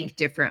us think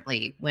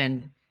differently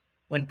when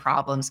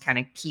problems kind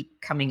of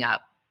keep coming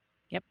up.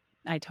 Yep.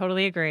 I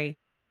totally agree.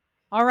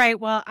 All right.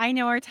 Well, I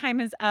know our time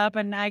is up,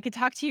 and I could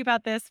talk to you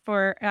about this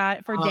for Oh,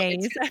 it's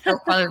days. been so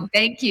fun.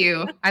 Thank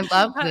you. I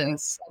love Uh,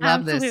 this. I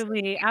love this. Thank Absolutely.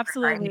 you for inviting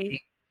Absolutely.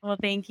 me. Well,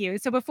 thank you.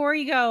 So before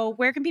you go,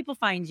 where can people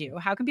find you?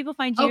 How can people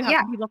find Oh you? How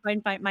yeah. can people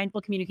find Mindful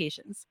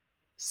Communications?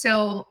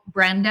 So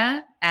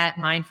Brenda at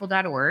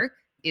mindful.org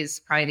is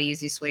probably the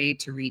easiest way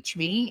to reach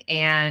me.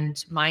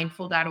 And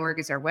mindful.org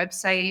is our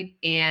website.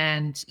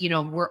 And,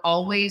 we're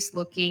always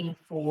looking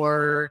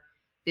for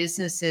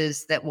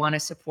businesses that want to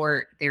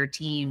support their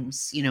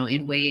teams,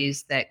 in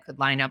ways that could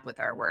line up with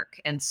our work.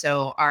 And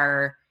so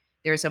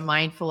there's a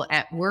Mindful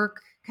at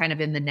Work kind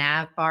of in the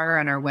nav bar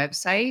on our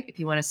website if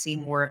you want to see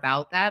more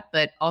about that,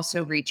 but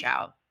also reach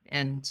out.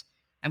 And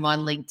I'm on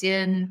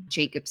LinkedIn.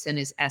 Jacobson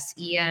is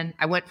SEN.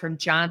 I went from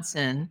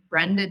Johnson,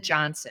 Brenda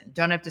Johnson.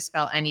 Don't have to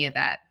spell any of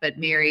that, but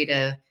married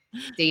a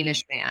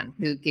Danish man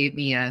who gave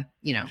me a,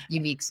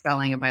 unique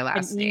spelling of my An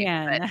last name.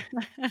 But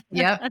Ian.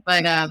 yep.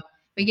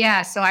 But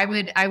yeah, so I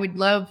would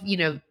love,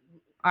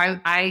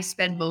 I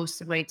spend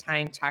most of my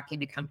time talking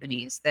to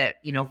companies that,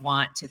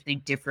 want to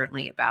think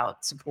differently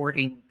about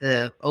supporting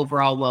the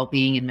overall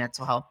well-being and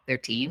mental health of their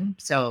team.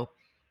 So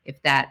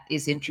if that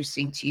is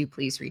interesting to you,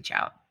 please reach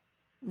out.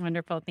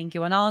 Wonderful. Thank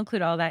you. And I'll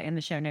include all that in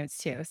the show notes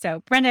too.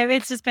 So, Brenda,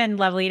 it's just been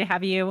lovely to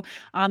have you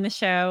on the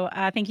show.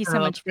 Thank you so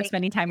Oh, much for thank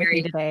spending you, time with me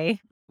Mary.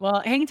 today.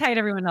 Well, hang tight,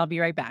 everyone. I'll be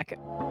right back.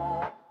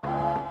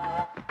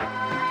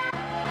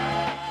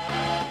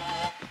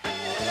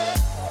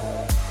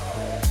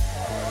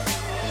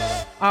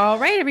 All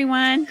right,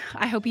 everyone.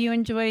 I hope you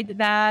enjoyed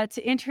that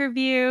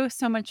interview.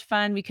 So much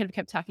fun. We could have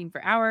kept talking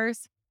for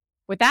hours.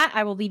 With that,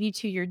 I will leave you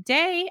to your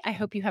day. I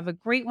hope you have a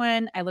great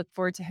one. I look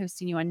forward to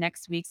hosting you on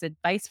next week's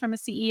Advice from a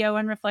CEO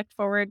and Reflect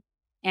Forward.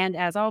 And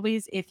as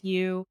always, if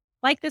you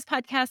like this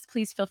podcast,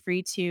 please feel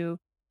free to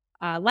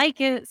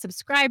like it,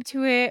 subscribe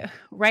to it,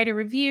 write a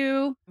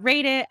review,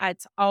 rate it.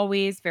 It's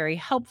always very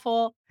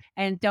helpful.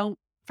 And don't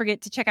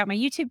forget to check out my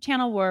YouTube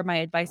channel where my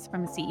Advice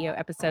from a CEO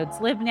episodes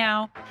live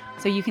now,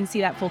 so you can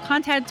see that full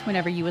content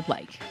whenever you would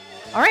like.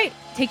 All right,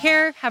 take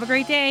care. Have a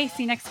great day.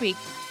 See you next week.